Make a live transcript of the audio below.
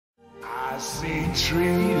see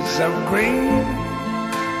trees of green,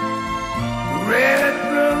 red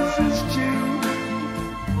roses too.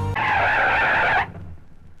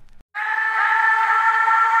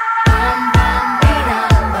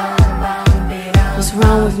 What's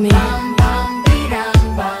wrong with me?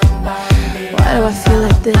 Why do I feel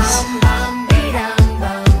like this?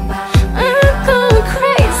 I'm going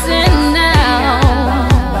crazy now.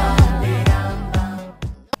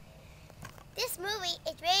 This movie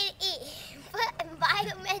is rated E, but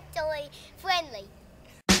environmentally friendly.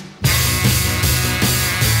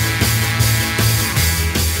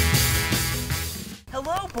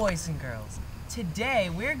 Hello, boys and girls. Today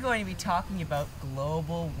we're going to be talking about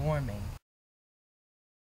global warming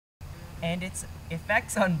and its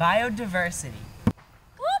effects on biodiversity.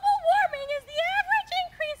 Global warming is the average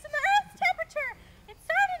increase in the Earth's temperature. It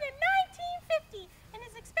started in 1950 and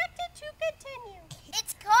is expected to continue.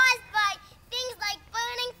 It's caused by things like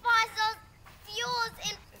burning fossil fuels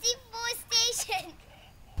and deforestation.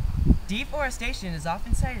 Deforestation is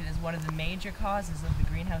often cited as one of the major causes of the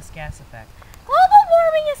greenhouse gas effect. Global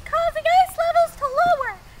warming is causing ice levels to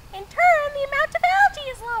lower. In turn, the amount of algae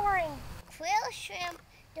is lowering. Krill shrimp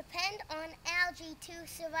depend on algae to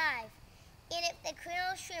survive. And if the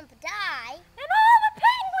krill shrimp die, And all the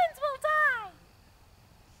penguins will die.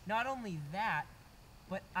 Not only that,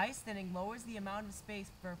 but ice thinning lowers the amount of space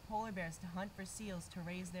for polar bears to hunt for seals to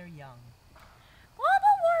raise their young.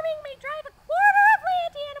 Global warming may drive a quarter of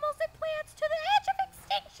land animals and plants to the edge of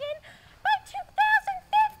extinction by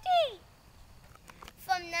 2050.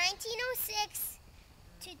 from 1906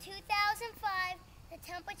 to 2005, the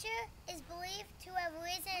temperature is believed to have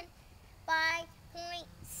risen by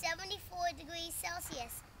 0.74 degrees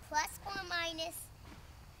Celsius, plus or minus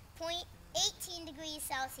 0.18 degrees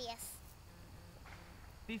Celsius.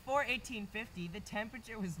 Before 1850, the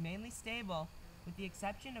temperature was mainly stable, with the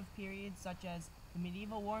exception of periods such as the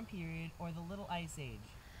medieval warm period or the Little Ice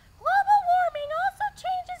Age. Global warming also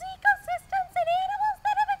changes ecosystems, and animals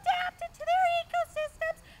that have adapted to their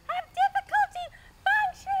ecosystems have difficulty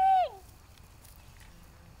functioning.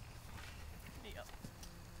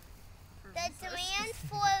 The demand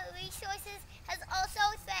for resources has also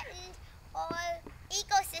threatened our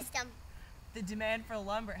ecosystem. The demand for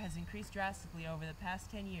lumber has increased drastically over the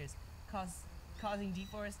past 10 years, causing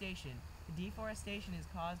deforestation. The deforestation is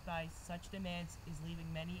caused by such demands is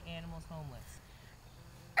leaving many animals homeless.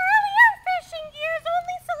 Earlier fishing gears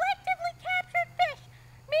only selectively captured fish,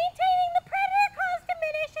 maintaining the predator-caused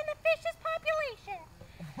diminish in the fish's population.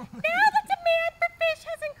 Now the demand for fish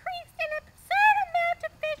has increased, and an absurd amount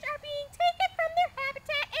of fish are being taken from their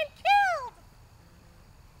habitat and killed.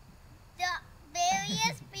 The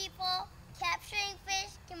various people capturing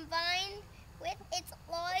fish combined with its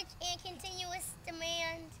large and continuous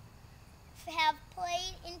demand have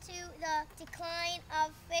played into the decline of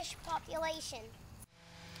fish population.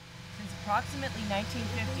 Since approximately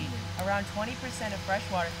 1950, around 20% of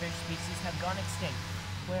freshwater fish species have gone extinct,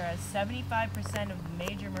 whereas 75% of the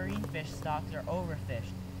major marine fish stocks are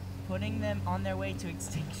overfished, putting them on their way to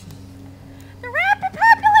extinction. The rapid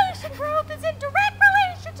population growth is in direct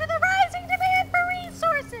relation to the rising demand for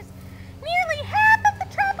resources. Nearly half of the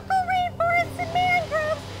tropical rainforests and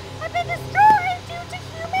mangroves have been destroyed due to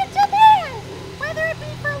human demand, whether it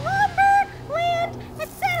be for lumber, land,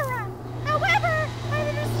 etc. However, by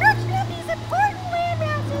the destruction of these important land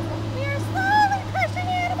masses, we are slowly pushing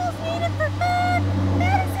animals needed for food,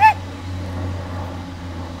 medicine,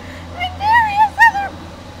 and various other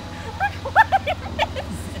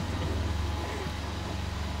requirements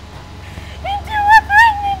into a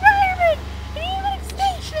threatened environment and even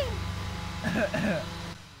extinction.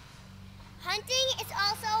 Hunting is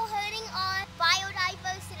also hurting our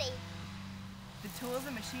biodiversity. The tools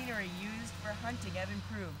and machinery used for hunting have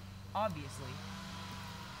improved, obviously,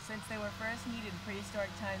 since they were first needed in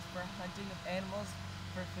prehistoric times for hunting of animals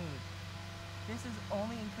for food. This has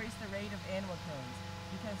only increased the rate of animal killings,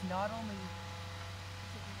 because not only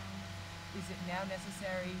is it now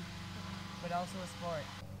necessary, but also a sport.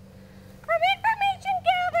 From information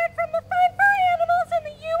gathered from the Fund for Animals and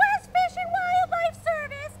the U.S. Fish and Wildlife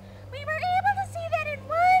Service, we were able to see that in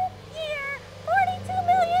 1 year, 42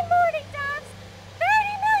 million mourning doves,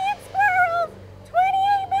 30 million squirrels,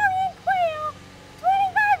 28 million quail,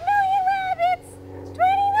 25 million rabbits, 20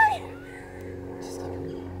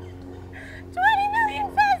 million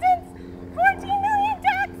pheasants, 14 million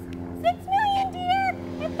ducks, 6 million deer,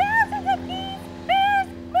 and thousands of geese, bears,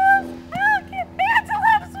 moose, elk, and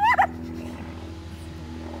antelopes were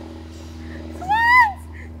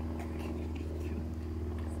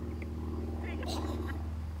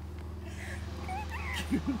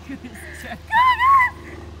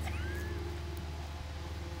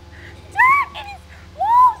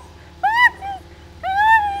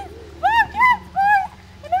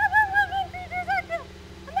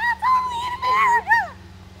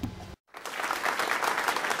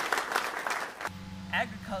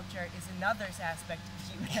Agriculture is another aspect of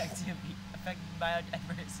human activity affecting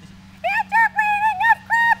biodiversity. Interbreeding of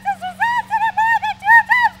crops has resulted in more than 2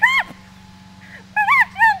 times crop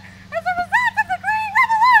production as a result of the Green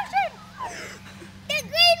Revolution. The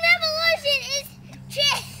Green Revolution is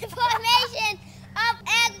transformation of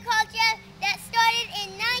agriculture that started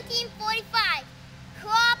in 1945.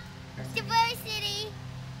 Crop diversity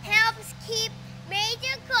helps keep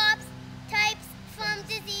major crops types from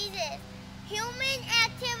diseases. Human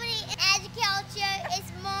activity in agriculture is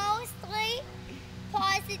mostly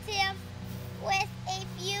positive with a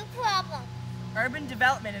few problems. Urban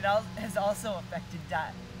development has also affected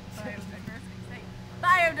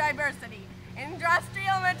Biodiversity.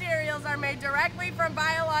 Industrial materials are made directly from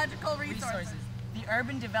biological resources. The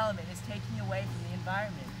urban development is taking away from the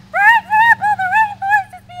environment. For example, the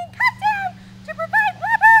rainforest is being cut down to provide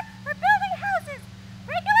lumber for building houses.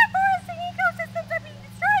 Regular foresting ecosystems are being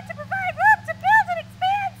destroyed to provide room to build and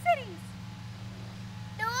expand cities.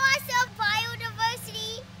 The loss of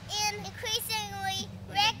biodiversity is increasingly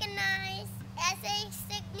recognized as a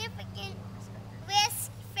significant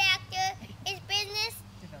risk factor in business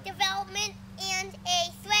development and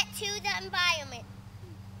a threat to the environment.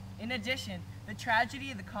 In addition, the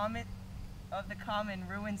tragedy of the common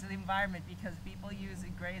ruins the environment because people use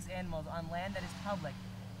and graze animals on land that is public,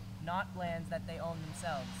 not lands that they own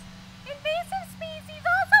themselves. Invasive species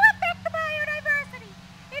also affect the biodiversity.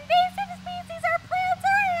 Invasive species are plants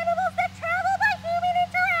or animals that travel by human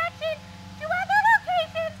interaction to other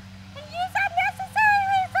locations and use unnecessary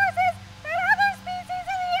resources that other species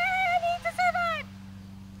in the area need to survive.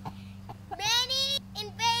 Many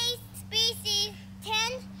invasive species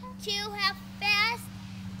tend to have fast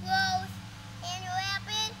growth and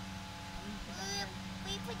rapid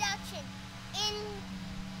reproduction.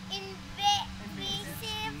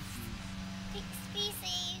 Invasive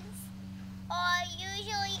species are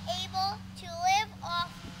usually able to live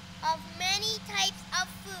off of many types of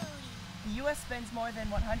food. The U.S. spends more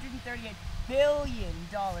than $138 billion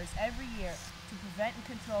every year to prevent and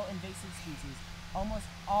control invasive species. Almost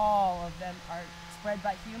all of them are spread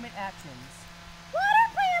by human actions. Water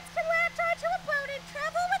plants can latch onto a boat and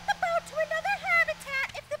travel with the boat to another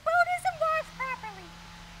habitat if the boat isn't washed properly.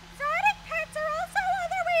 Exotic pets are also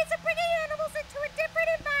other ways of bringing animals into a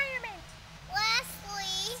different environment.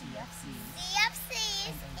 Lastly,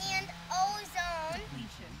 CFCs and ozone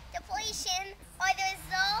depletion are the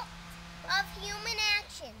result of human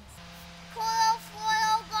actions.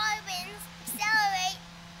 Chlorofluorocarbons accelerate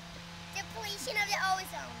depletion of the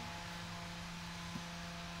ozone.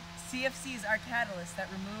 CFCs are catalysts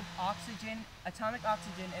that remove oxygen, atomic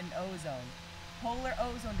oxygen, and ozone. Polar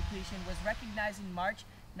ozone depletion was recognized in March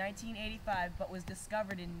 1985, but was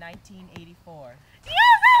discovered in 1984. The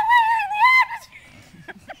ozone layer in the atmosphere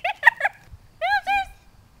filters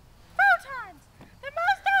photons. The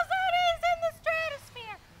most ozone is in the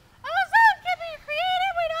stratosphere. Ozone can be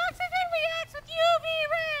created when oxygen reacts with UV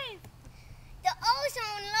rays. The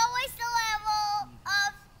ozone lowers the level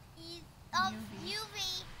of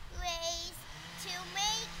UV rays to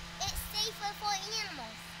make it safer for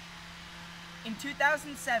animals. In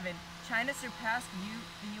 2007, China surpassed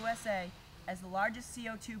the USA as the largest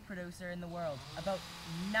CO2 producer in the world, about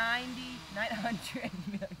 900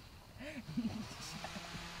 million.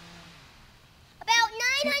 About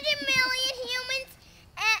 900 million humans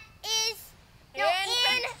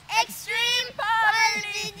in extreme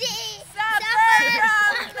poverty suffer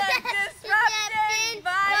from the disrupted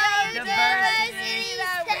biodiversity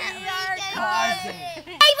that we are causing.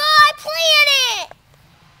 Save our planet!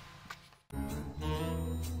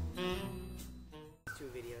 Two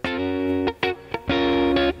videos.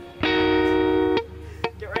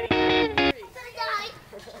 Get ready.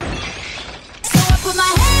 So I put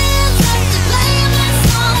my hands up to play my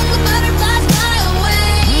song. The butterflies fly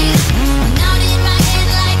away. Nodding my head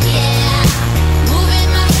like yeah, moving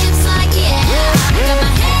my hips like yeah. Got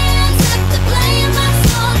my hands up to play my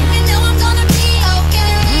song. You know I'm gonna be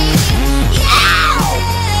okay. Yeah,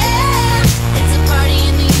 it's a party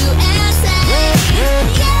in the USA.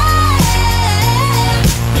 Yeah,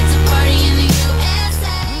 it's a party in the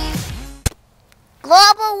USA.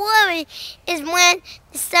 Global warming is when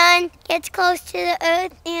the sun gets close to the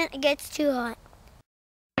earth and it gets too hot.